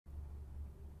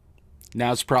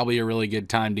Now's probably a really good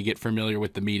time to get familiar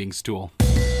with the Meetings tool.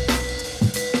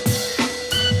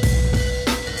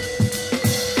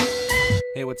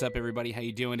 Hey, what's up everybody? How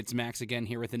you doing? It's Max again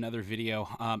here with another video.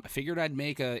 I figured I'd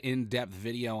make an in-depth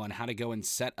video on how to go and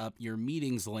set up your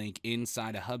meetings link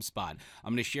inside of HubSpot.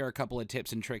 I'm going to share a couple of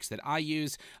tips and tricks that I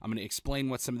use. I'm going to explain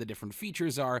what some of the different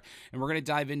features are, and we're going to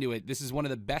dive into it. This is one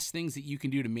of the best things that you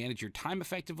can do to manage your time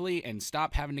effectively and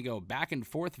stop having to go back and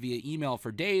forth via email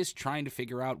for days trying to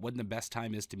figure out when the best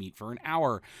time is to meet for an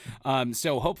hour.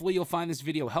 So hopefully you'll find this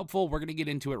video helpful. We're going to get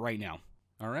into it right now.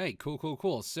 All right,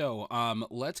 cool. So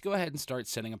let's go ahead and start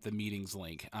setting up the meetings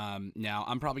link. Now,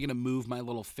 I'm probably going to move my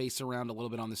little face around a little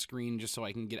bit on the screen just so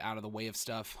I can get out of the way of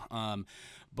stuff.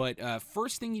 But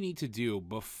first thing you need to do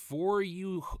before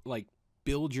you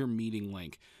build your meeting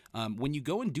link, when you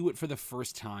go and do it for the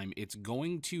first time, it's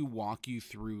going to walk you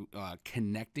through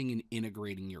connecting and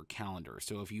integrating your calendar.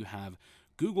 So if you have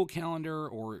Google Calendar,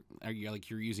 or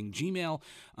you're using Gmail,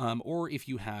 or if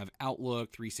you have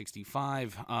Outlook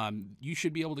 365, you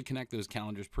should be able to connect those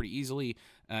calendars pretty easily.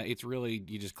 It's really,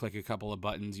 you just click a couple of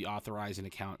buttons, you authorize an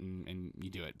account, and you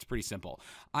do it. It's pretty simple.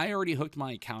 I already hooked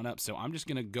my account up, so I'm just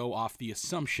going to go off the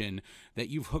assumption that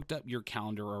you've hooked up your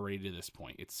calendar already to this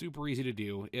point. It's super easy to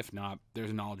do. If not,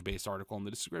 there's a knowledge-based article in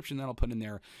the description that I'll put in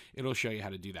there. It'll show you how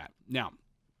to do that. Now,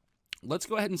 let's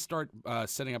go ahead and start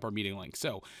setting up our meeting link.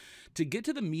 So to get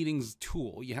to the meetings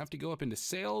tool, you have to go up into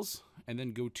sales and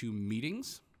then go to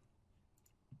meetings.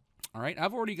 All right,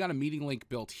 I've already got a meeting link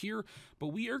built here, but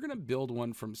we are going to build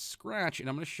one from scratch, and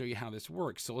I'm going to show you how this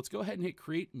works. So let's go ahead and hit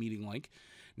create meeting link.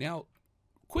 Now,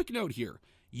 quick note here,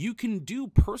 you can do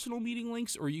personal meeting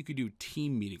links or you could do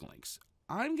team meeting links.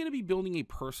 I'm going to be building a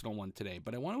personal one today,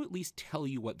 but I want to at least tell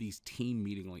you what these team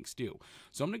meeting links do.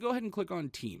 So I'm going to go ahead and click on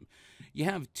team. You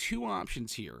have two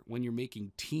options here when you're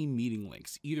making team meeting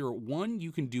links. Either one,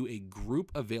 you can do a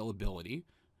group availability,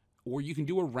 or you can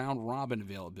do a round robin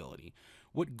availability.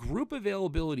 What group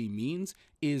availability means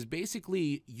is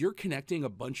basically you're connecting a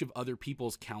bunch of other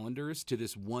people's calendars to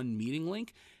this one meeting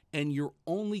link, and you're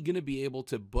only going to be able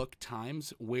to book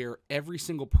times where every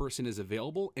single person is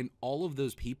available and all of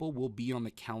those people will be on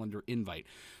the calendar invite.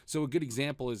 So a good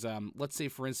example is, let's say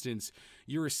for instance,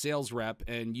 you're a sales rep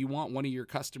and you want one of your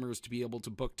customers to be able to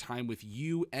book time with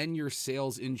you and your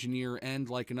sales engineer and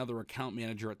another account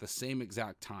manager at the same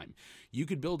exact time. You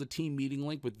could build a team meeting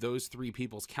link with those three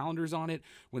people's calendars on it.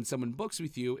 When someone books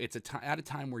with you, it's at a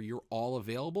time where you're all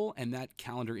available, and that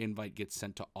calendar invite gets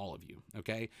sent to all of you,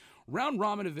 okay? Round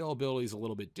robin availability is a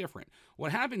little bit different.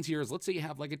 What happens here is, let's say you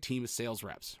have a team of sales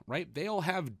reps, right? They all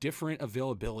have different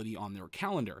availability on their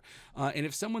calendar. And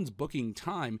if someone's booking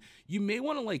time, you may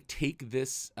want to take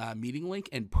this meeting link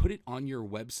and put it on your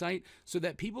website so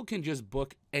that people can just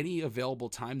book any available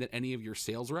time that any of your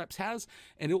sales reps has,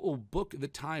 and it will book the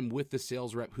time with the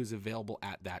sales rep who's available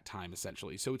at that time,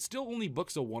 essentially. So it still only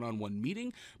books a one-on-one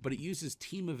meeting, but it uses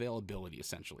team availability,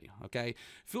 essentially, okay?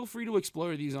 Feel free to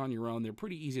explore these on your own. They're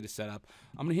pretty easy to set up.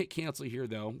 I'm going to hit cancel here,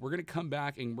 though. We're going to come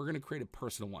back, and we're going to create a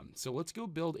personal one. So let's go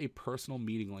build a personal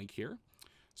meeting link here.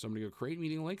 So I'm going to go create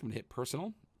meeting link. I'm going to hit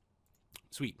personal.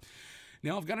 Sweet.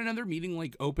 Now I've got another meeting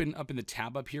link open up in the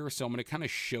tab up here, so I'm going to kind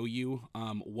of show you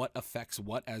what affects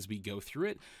what as we go through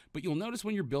it. But you'll notice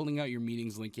when you're building out your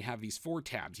meetings link, you have these four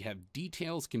tabs. You have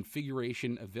details,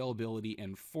 configuration, availability,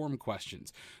 and form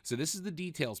questions. So this is the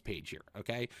details page here,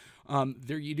 okay?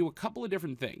 There you do a couple of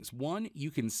different things. One, you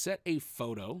can set a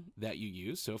photo that you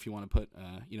use. So if you want to put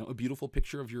a beautiful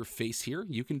picture of your face here,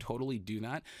 you can totally do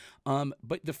that.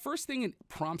 But the first thing it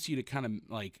prompts you to kind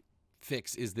of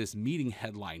fix is this meeting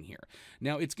headline here.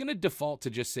 Now it's going to default to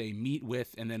just say meet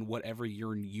with and then whatever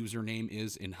your username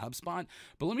is in HubSpot,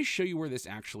 but let me show you where this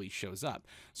actually shows up.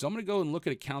 So I'm going to go and look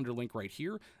at a calendar link right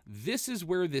here. This is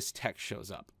where this text shows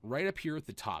up, right up here at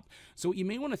the top. So what you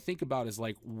may want to think about is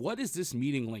what is this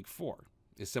meeting link for?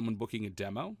 Is someone booking a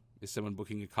demo? Is someone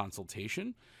booking a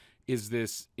consultation? Is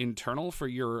this internal for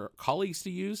your colleagues to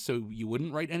use so you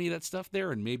wouldn't write any of that stuff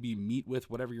there, and maybe meet with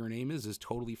whatever your name is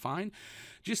totally fine?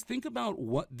 Just think about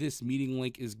what this meeting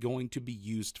link is going to be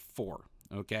used for,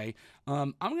 okay?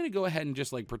 I'm going to go ahead and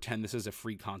just pretend this is a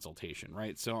free consultation,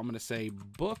 right? So I'm going to say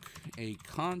book a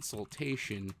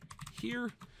consultation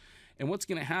here. And what's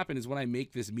going to happen is when I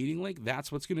make this meeting link,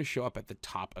 that's what's going to show up at the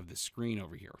top of the screen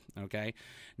over here, okay?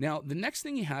 Now, the next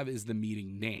thing you have is the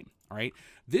meeting name, all right?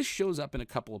 This shows up in a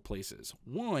couple of places.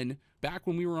 One, back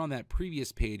when we were on that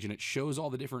previous page and it shows all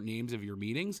the different names of your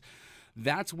meetings,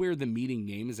 That's where the meeting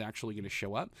name is actually going to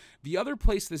show up. The other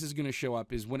place this is going to show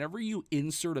up is whenever you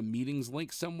insert a meetings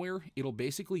link somewhere, it'll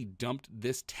basically dump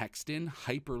this text in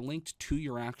hyperlinked to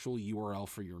your actual URL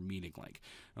for your meeting link.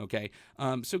 Okay,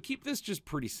 so keep this just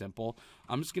pretty simple.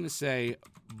 I'm just going to say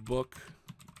book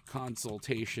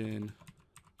consultation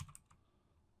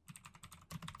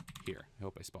here. I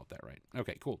hope I spelled that right.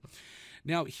 Okay, cool.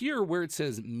 Now here where it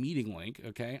says meeting link,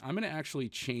 okay, I'm going to actually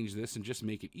change this and just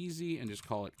make it easy and just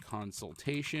call it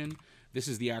consultation. This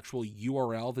is the actual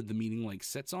URL that the meeting link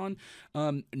sits on.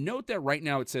 Note that right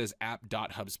now it says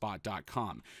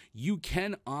app.hubspot.com. You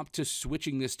can opt to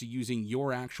switching this to using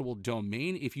your actual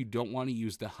domain if you don't want to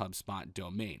use the HubSpot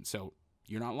domain. So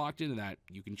you're not locked into that.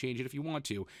 You can change it if you want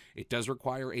to. It does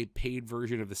require a paid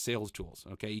version of the sales tools,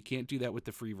 okay? You can't do that with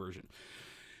the free version.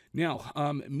 Now,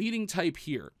 meeting type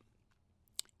here.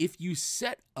 If you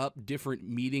set up different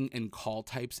meeting and call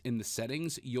types in the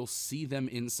settings, you'll see them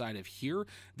inside of here.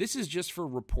 This is just for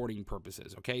reporting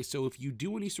purposes, okay? So if you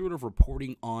do any sort of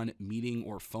reporting on meeting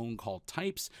or phone call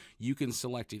types, you can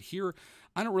select it here.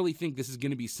 I don't really think this is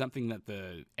going to be something that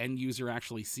the end user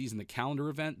actually sees in the calendar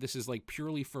event. This is like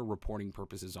purely for reporting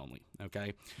purposes only,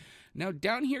 okay? Now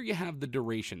down here you have the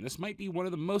duration. This might be one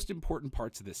of the most important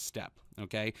parts of this step,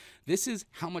 okay? This is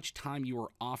how much time you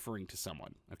are offering to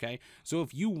someone, okay? So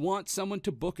if you want someone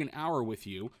to book an hour with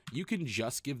you, you can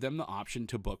just give them the option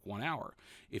to book 1 hour.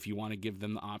 If you want to give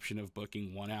them the option of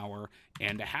booking 1 hour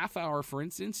and a half hour, for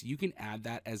instance, you can add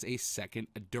that as a second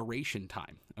duration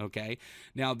time, okay?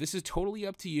 Now this is totally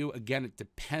up to you. Again, it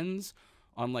depends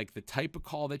on like the type of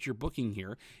call that you're booking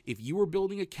here. If you were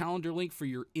building a calendar link for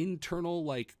your internal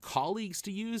like colleagues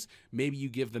to use, maybe you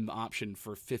give them the option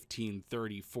for 15,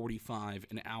 30, 45,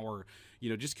 an hour, you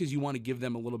know, just because you want to give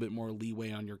them a little bit more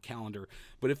leeway on your calendar.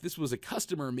 But if this was a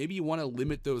customer, maybe you want to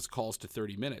limit those calls to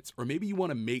 30 minutes, or maybe you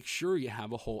want to make sure you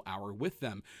have a whole hour with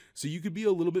them. So you could be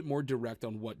a little bit more direct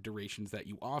on what durations that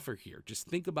you offer here. Just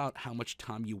think about how much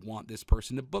time you want this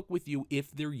person to book with you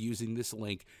if they're using this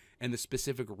link and the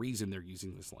specific reason they're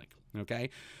using this link, okay?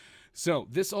 So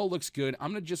this all looks good. I'm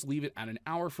gonna just leave it at an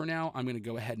hour for now. I'm gonna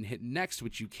go ahead and hit next,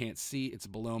 which you can't see. It's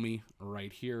below me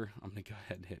right here. I'm gonna go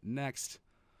ahead and hit next.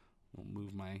 I'll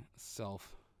move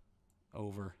myself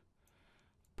over.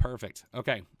 Perfect,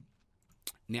 okay.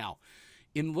 Now,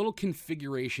 in the little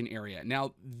configuration area.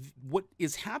 Now, what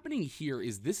is happening here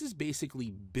is this is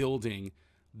basically building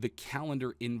the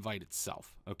calendar invite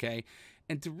itself, okay?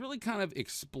 And to really kind of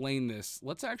explain this,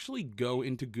 let's actually go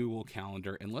into Google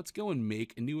Calendar and let's go and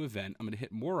make a new event. I'm going to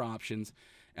hit more options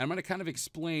and I'm going to kind of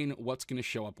explain what's going to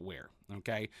show up where,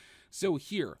 okay? So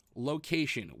here,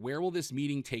 location, where will this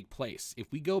meeting take place?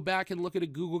 If we go back and look at a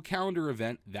Google Calendar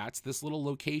event, that's this little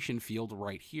location field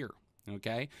right here,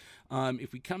 okay?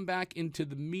 If we come back into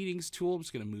the meetings tool, I'm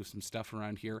just going to move some stuff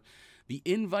around here. The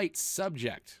invite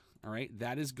subject, all right,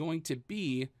 that is going to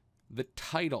be the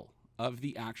title of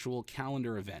the actual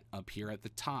calendar event up here at the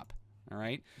top, all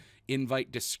right?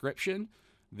 Invite description,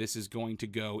 this is going to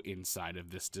go inside of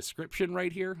this description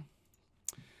right here.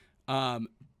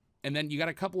 And then you got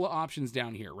a couple of options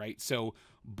down here, right? So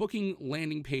booking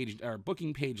landing page or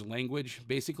booking page language,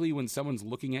 basically when someone's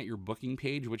looking at your booking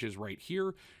page, which is right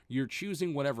here, you're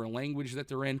choosing whatever language that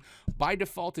they're in. By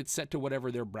default, it's set to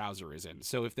whatever their browser is in.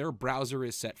 So if their browser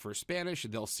is set for Spanish,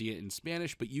 they'll see it in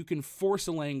Spanish, but you can force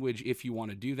a language if you want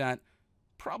to do that.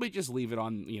 Probably just leave it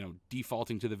on, you know,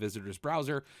 defaulting to the visitor's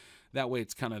browser. That way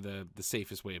it's kind of the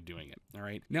safest way of doing it, all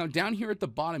right? Now down here at the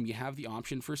bottom, you have the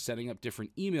option for setting up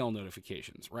different email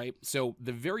notifications, right? So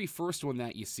the very first one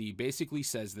that you see basically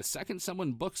says the second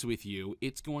someone books with you,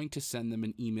 it's going to send them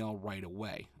an email right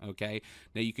away, okay?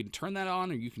 Now you can turn that on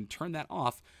or you can turn that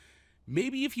off.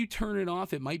 Maybe if you turn it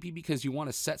off, it might be because you want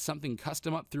to set something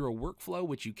custom up through a workflow,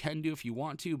 which you can do if you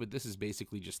want to, but this is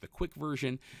basically just the quick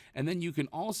version. And then you can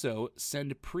also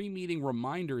send pre-meeting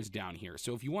reminders down here.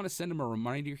 So if you want to send them a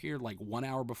reminder here, like 1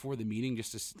 hour before the meeting,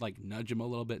 just to like nudge them a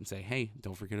little bit and say, hey,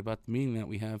 don't forget about the meeting that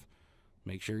we have.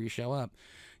 Make sure you show up.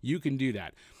 You can do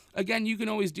that. Again, you can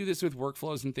always do this with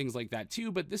workflows and things like that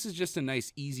too, but this is just a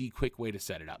nice, easy, quick way to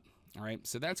set it up. All right,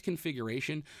 so that's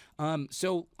configuration.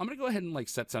 So I'm gonna go ahead and like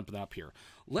set something up here.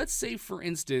 Let's say, for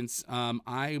instance,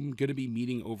 I'm gonna be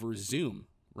meeting over Zoom,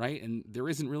 right? And there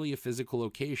isn't really a physical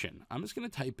location. I'm just gonna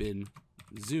type in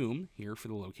Zoom here for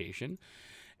the location.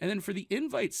 And then for the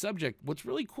invite subject, what's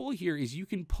really cool here is you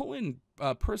can pull in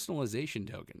personalization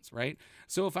tokens, right?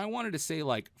 So if I wanted to say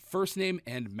like first name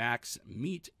and Max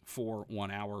meet for 1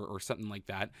 hour or something like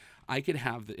that, I could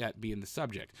have that be in the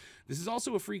subject. This is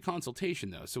also a free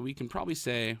consultation though. So we can probably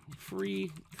say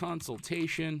free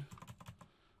consultation,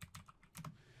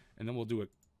 and then we'll do a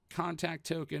contact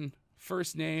token,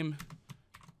 first name,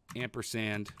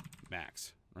 ampersand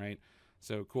Max, right?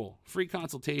 So cool. Free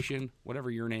consultation, whatever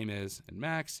your name is, and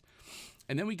Max.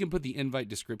 And then we can put the invite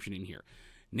description in here.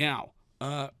 Now,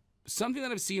 something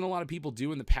that I've seen a lot of people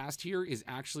do in the past here is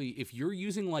actually if you're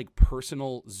using like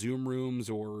personal Zoom rooms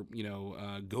or,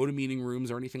 GoToMeeting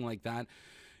rooms or anything like that,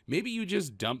 maybe you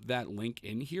just dump that link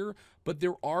in here, but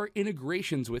there are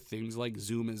integrations with things like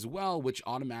Zoom as well, which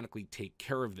automatically take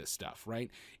care of this stuff, right?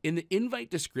 In the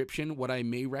invite description, what I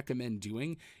may recommend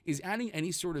doing is adding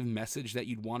any sort of message that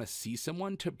you'd want to see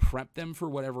someone to prep them for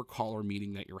whatever call or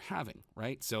meeting that you're having,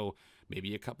 right? So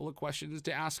maybe a couple of questions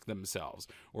to ask themselves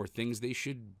or things they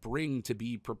should bring to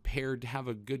be prepared to have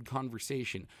a good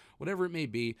conversation, whatever it may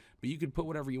be, but you can put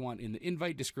whatever you want in the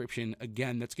invite description.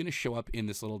 Again, that's going to show up in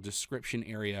this little description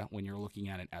area when you're looking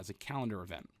at it as a calendar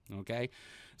event, okay?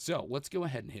 So let's go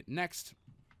ahead and hit next.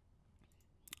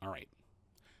 All right.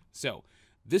 So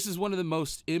this is one of the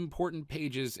most important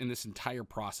pages in this entire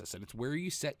process, and it's where you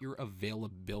set your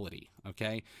availability,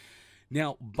 okay?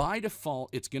 Now, by default,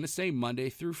 it's going to say Monday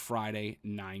through Friday,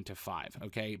 9 to 5,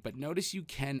 okay? But notice you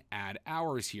can add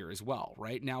hours here as well,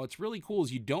 right? Now, what's really cool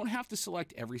is you don't have to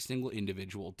select every single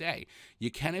individual day.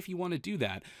 You can if you want to do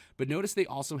that, but notice they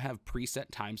also have preset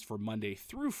times for Monday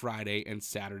through Friday and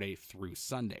Saturday through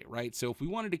Sunday, right? So if we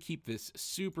wanted to keep this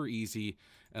super easy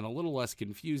and a little less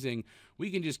confusing,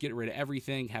 we can just get rid of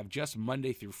everything, have just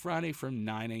Monday through Friday from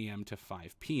 9 a.m. to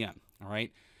 5 p.m., all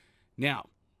right? Now,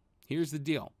 here's the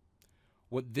deal.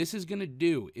 What this is going to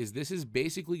do is this is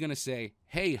basically going to say,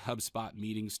 hey, HubSpot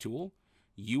Meetings tool,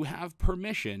 you have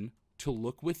permission to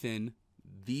look within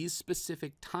these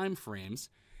specific time frames,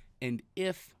 and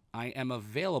if I am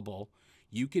available,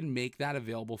 you can make that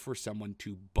available for someone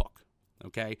to book,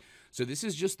 okay? So this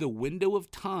is just the window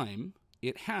of time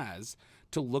it has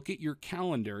to look at your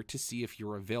calendar to see if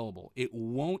you're available. It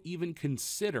won't even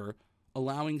consider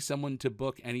allowing someone to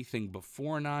book anything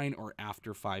before 9 or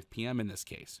after 5 p.m. in this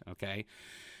case, okay?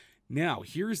 Now,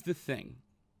 here's the thing.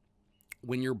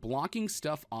 When you're blocking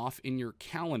stuff off in your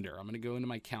calendar, I'm going to go into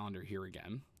my calendar here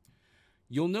again.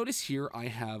 You'll notice here I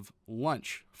have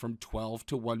lunch from 12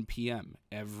 to 1 p.m.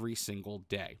 every single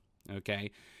day,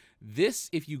 okay? This,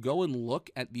 if you go and look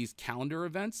at these calendar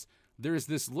events, there's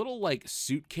this little like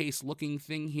suitcase looking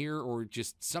thing here or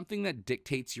just something that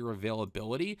dictates your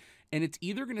availability, and it's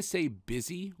either going to say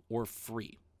busy or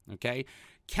free, okay?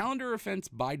 Calendar events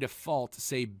by default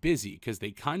say busy because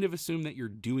they kind of assume that you're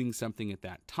doing something at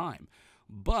that time.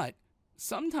 But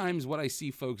sometimes what I see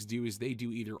folks do is they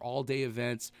do either all day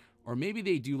events or maybe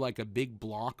they do like a big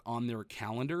block on their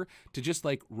calendar to just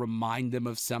like remind them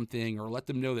of something or let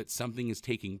them know that something is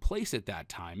taking place at that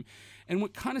time. And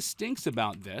what kind of stinks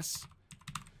about this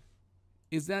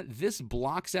is that this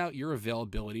blocks out your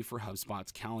availability for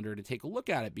HubSpot's calendar to take a look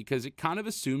at it because it kind of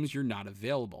assumes you're not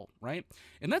available, right?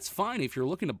 And that's fine if you're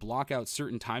looking to block out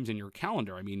certain times in your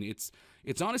calendar. I mean,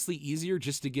 it's honestly easier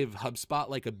just to give HubSpot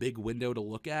like a big window to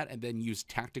look at and then use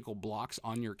tactical blocks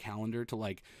on your calendar to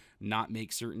like not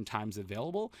make certain times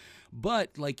available.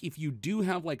 But like if you do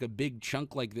have like a big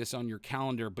chunk like this on your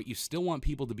calendar, but you still want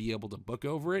people to be able to book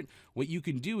over it, what you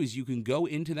can do is you can go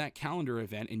into that calendar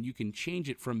event and you can change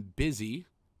it from busy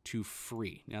to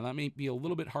free. Now that may be a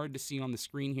little bit hard to see on the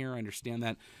screen here. I understand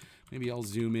that. Maybe I'll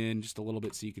zoom in just a little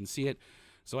bit so you can see it.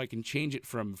 So I can change it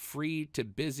from free to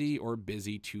busy or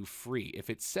busy to free.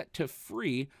 If it's set to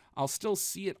free, I'll still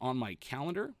see it on my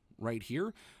calendar right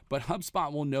here, but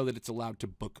HubSpot will know that it's allowed to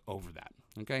book over that.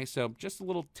 Okay, so just a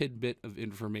little tidbit of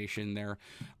information there.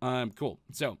 Cool.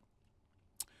 So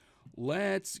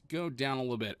let's go down a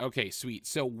little bit. Okay, sweet.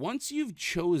 So once you've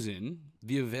chosen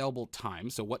the available time,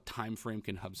 so what time frame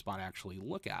can HubSpot actually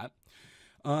look at,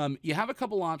 you have a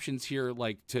couple options here,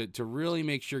 like to really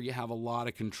make sure you have a lot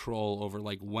of control over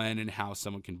like when and how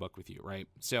someone can book with you, right?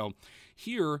 So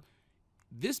here,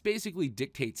 this basically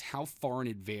dictates how far in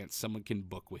advance someone can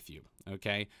book with you,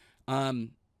 okay?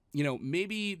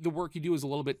 Maybe the work you do is a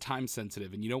little bit time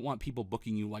sensitive and you don't want people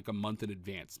booking you like a month in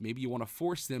advance. Maybe you want to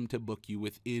force them to book you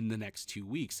within the next 2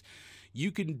 weeks.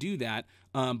 You can do that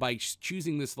by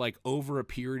choosing this like over a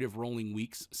period of rolling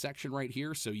weeks section right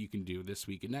here. So you can do this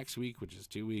week and next week, which is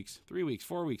 2 weeks, 3 weeks,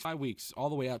 4 weeks, 5 weeks, all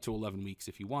the way out to 11 weeks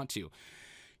if you want to.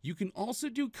 You can also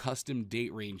do custom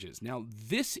date ranges. Now,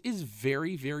 this is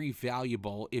very, very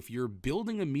valuable if you're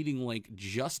building a meeting link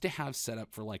just to have set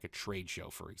up for like a trade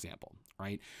show, for example,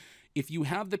 right? If you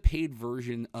have the paid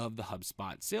version of the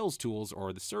HubSpot sales tools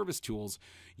or the service tools,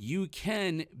 you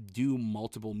can do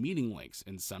multiple meeting links.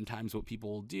 And sometimes what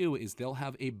people will do is they'll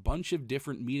have a bunch of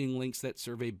different meeting links that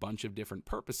serve a bunch of different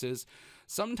purposes.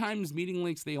 Sometimes meeting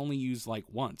links they only use like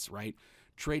once, right?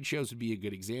 Trade shows would be a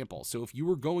good example. So if you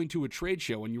were going to a trade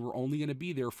show and you were only going to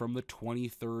be there from the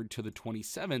 23rd to the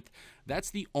 27th, that's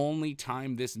the only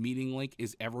time this meeting link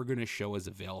is ever going to show as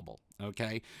available.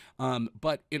 Okay.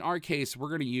 But in our case, we're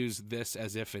going to use this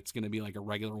as if it's going to be like a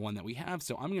regular one that we have.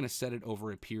 So I'm going to set it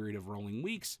over a period of rolling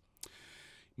weeks.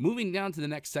 Moving down to the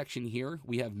next section here,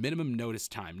 we have minimum notice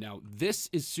time. Now, this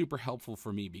is super helpful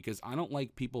for me because I don't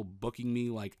like people booking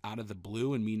me like out of the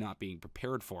blue and me not being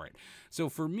prepared for it. So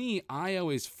for me, I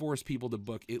always force people to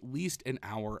book at least an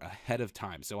hour ahead of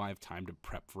time so I have time to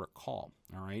prep for a call.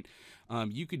 All right.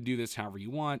 You can do this however you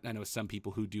want. I know some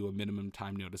people who do a minimum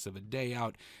time notice of a day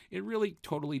out. It really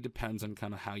totally depends on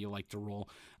kind of how you like to roll.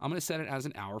 I'm going to set it as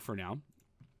an hour for now.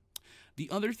 The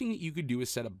other thing that you could do is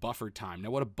set a buffer time.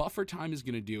 Now, what a buffer time is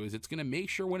going to do is it's going to make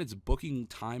sure when it's booking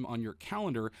time on your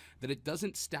calendar that it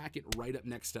doesn't stack it right up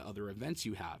next to other events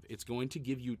you have. It's going to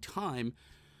give you time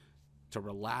to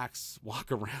relax,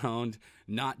 walk around,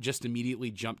 not just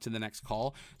immediately jump to the next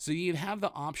call. So you have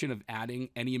the option of adding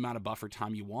any amount of buffer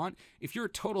time you want. If you're a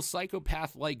total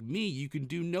psychopath like me, you can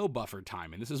do no buffer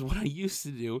time. And this is what I used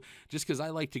to do just because I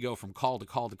like to go from call to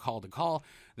call to call to call.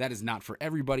 That is not for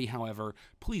everybody. However,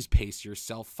 please pace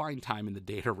yourself, find time in the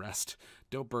day to rest.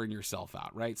 Don't burn yourself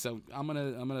out, right? So I'm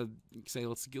gonna say,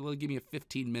 let's give me a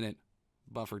 15-minute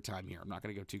buffer time here. I'm not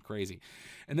going to go too crazy.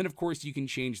 And then of course you can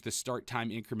change the start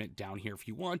time increment down here if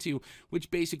you want to,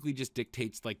 which basically just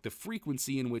dictates like the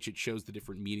frequency in which it shows the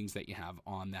different meetings that you have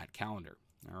on that calendar.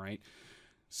 All right.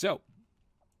 So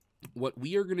what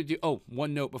we are going to do,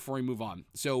 one note before we move on.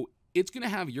 So it's going to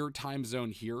have your time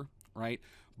zone here, right?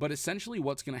 But essentially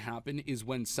what's going to happen is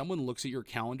when someone looks at your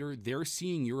calendar, they're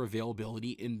seeing your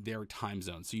availability in their time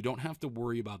zone. So you don't have to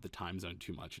worry about the time zone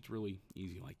too much. It's really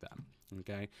easy like that.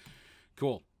 Okay.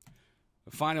 Cool.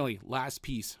 Finally, last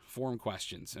piece, form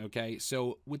questions. Okay,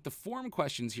 so with the form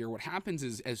questions here, what happens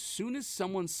is as soon as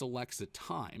someone selects a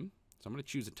time, so I'm going to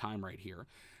choose a time right here,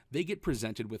 they get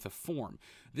presented with a form.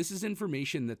 This is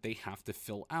information that they have to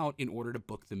fill out in order to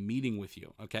book the meeting with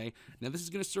you. Okay, now this is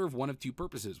going to serve one of two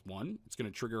purposes. One, it's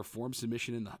going to trigger a form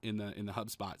submission in the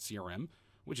HubSpot CRM,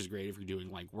 which is great if you're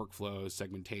doing like workflows,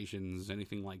 segmentations,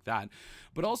 anything like that.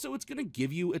 But also it's going to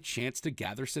give you a chance to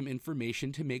gather some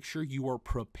information to make sure you are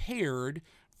prepared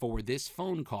for this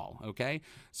phone call, okay?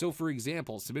 So for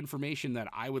example, some information that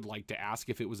I would like to ask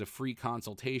if it was a free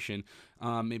consultation,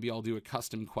 maybe I'll do a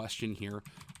custom question here.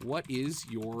 What is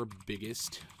your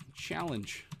biggest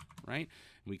challenge, right?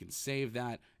 We can save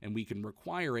that and we can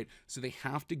require it. So they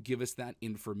have to give us that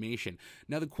information.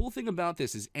 Now, the cool thing about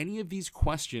this is any of these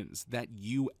questions that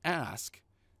you ask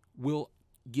will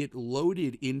get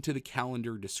loaded into the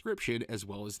calendar description as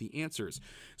well as the answers.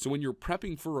 So when you're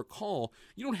prepping for a call,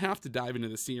 you don't have to dive into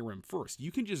the CRM first.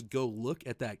 You can just go look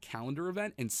at that calendar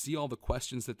event and see all the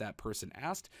questions that that person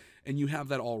asked. And you have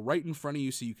that all right in front of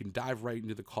you so you can dive right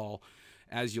into the call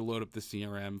as you load up the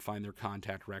CRM, find their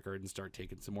contact record, and start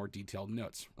taking some more detailed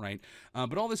notes, right?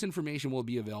 But all this information will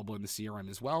be available in the CRM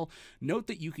as well. Note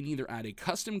that you can either add a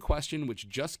custom question, which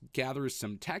just gathers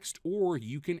some text, or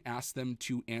you can ask them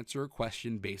to answer a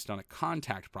question based on a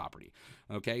contact property,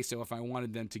 okay? So if I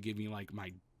wanted them to give me like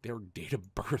their date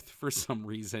of birth for some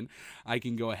reason, I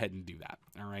can go ahead and do that,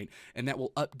 all right? And that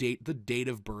will update the date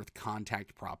of birth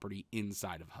contact property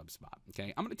inside of HubSpot,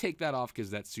 okay? I'm going to take that off because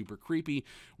that's super creepy.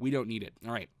 We don't need it,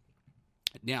 all right?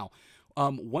 Now,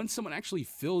 once someone actually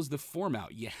fills the form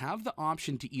out, you have the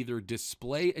option to either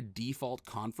display a default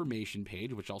confirmation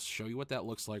page, which I'll show you what that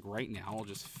looks like right now. I'll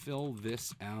just fill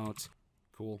this out.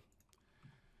 Cool.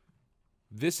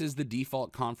 This is the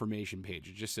default confirmation page.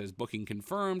 It just says booking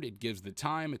confirmed. It gives the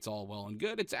time. It's all well and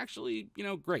good. It's actually,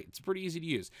 great. It's pretty easy to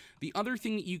use. The other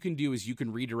thing that you can do is you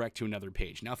can redirect to another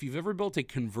page. Now, if you've ever built a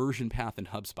conversion path in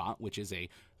HubSpot, which is a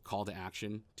call to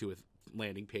action to a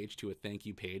landing page to a thank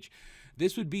you page,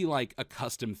 this would be like a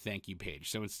custom thank you page.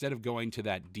 So instead of going to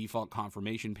that default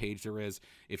confirmation page there is,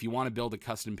 if you want to build a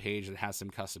custom page that has some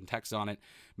custom text on it,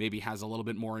 maybe has a little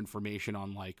bit more information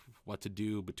on like what to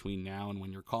do between now and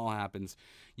when your call happens,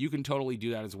 you can totally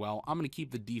do that as well. I'm going to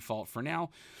keep the default for now.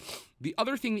 The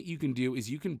other thing that you can do is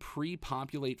you can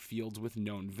pre-populate fields with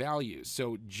known values.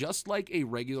 So just like a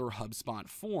regular HubSpot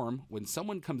form, when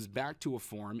someone comes back to a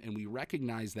form and we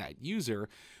recognize that user,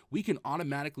 we can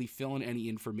automatically fill in any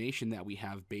information that we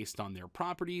have based on their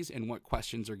properties and what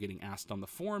questions are getting asked on the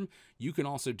form. You can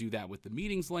also do that with the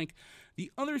meetings link.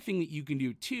 The other thing that you can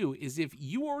do too is if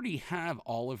you already have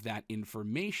all of that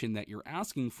information that you're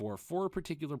asking for a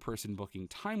particular person booking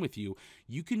time with you,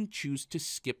 you can choose to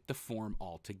skip the form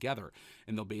altogether. calendar,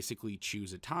 and they'll basically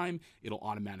choose a time. It'll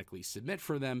automatically submit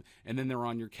for them, and then they're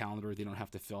on your calendar. They don't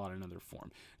have to fill out another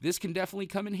form. This can definitely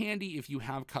come in handy if you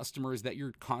have customers that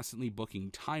you're constantly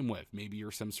booking time with. Maybe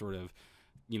you're some sort of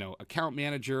account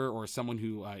manager or someone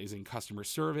who is in customer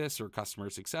service or customer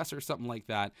success or something like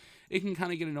that. It can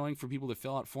kind of get annoying for people to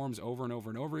fill out forms over and over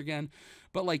and over again.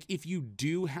 But like, if you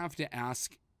do have to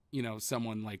ask,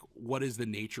 someone like, what is the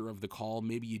nature of the call?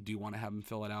 Maybe you do want to have them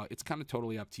fill it out. It's kind of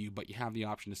totally up to you, but you have the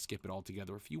option to skip it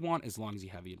altogether if you want, as long as you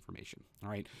have the information. All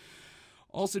right.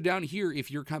 Also down here, if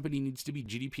your company needs to be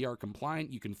GDPR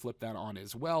compliant, you can flip that on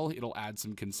as well. It'll add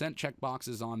some consent check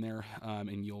boxes on there,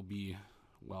 and you'll be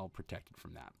well protected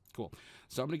from that. Cool.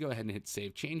 So I'm going to go ahead and hit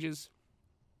save changes,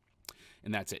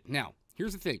 and that's it. Now,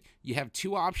 here's the thing. You have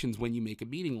two options when you make a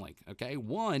meeting link, okay?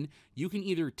 One, you can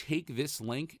either take this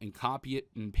link and copy it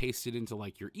and paste it into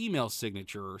like your email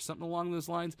signature or something along those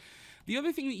lines. The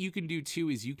other thing that you can do too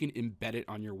is you can embed it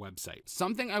on your website.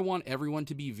 Something I want everyone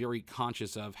to be very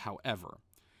conscious of, however,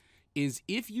 is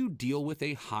if you deal with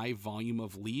a high volume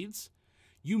of leads,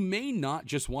 you may not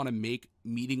just want to make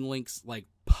meeting links like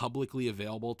publicly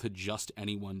available to just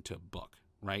anyone to book,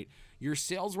 right? Your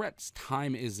sales rep's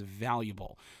time is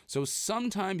valuable. So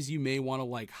sometimes you may want to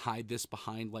like hide this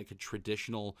behind like a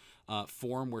traditional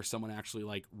form where someone actually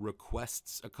like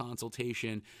requests a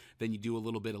consultation. Then you do a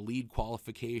little bit of lead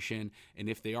qualification. And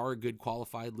if they are a good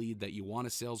qualified lead that you want a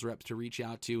sales rep to reach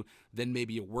out to, then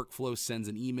maybe a workflow sends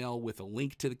an email with a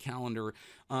link to the calendar,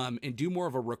 and do more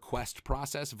of a request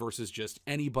process versus just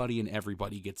anybody and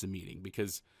everybody gets a meeting.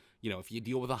 Because if you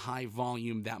deal with a high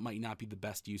volume, that might not be the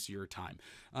best use of your time.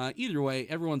 Either way,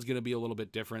 everyone's going to be a little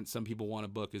bit different. Some people want to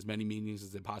book as many meetings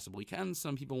as they possibly can.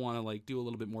 Some people want to like do a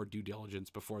little bit more due diligence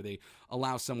before they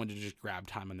allow someone to just grab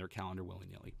time on their calendar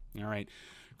willy-nilly. All right,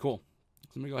 cool.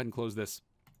 So let me go ahead and close this.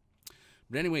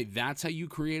 But anyway, that's how you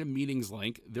create a meetings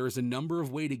link. There's a number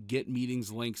of ways to get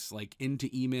meetings links like into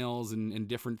emails and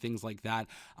different things like that.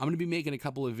 I'm going to be making a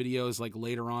couple of videos like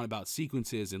later on about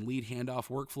sequences and lead handoff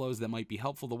workflows that might be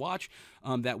helpful to watch.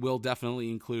 That will definitely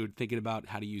include thinking about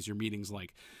how to use your meetings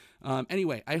link.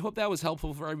 Anyway, I hope that was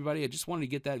helpful for everybody. I just wanted to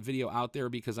get that video out there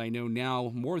because I know now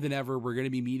more than ever we're going to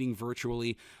be meeting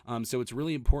virtually. So it's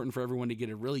really important for everyone to get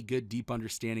a really good, deep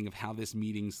understanding of how this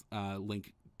meetings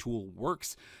link tool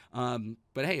works.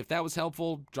 But hey, if that was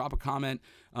helpful, drop a comment.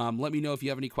 Let me know if you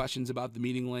have any questions about the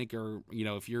meeting link, or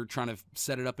if you're trying to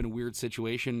set it up in a weird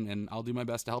situation, and I'll do my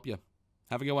best to help you.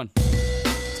 Have a good one.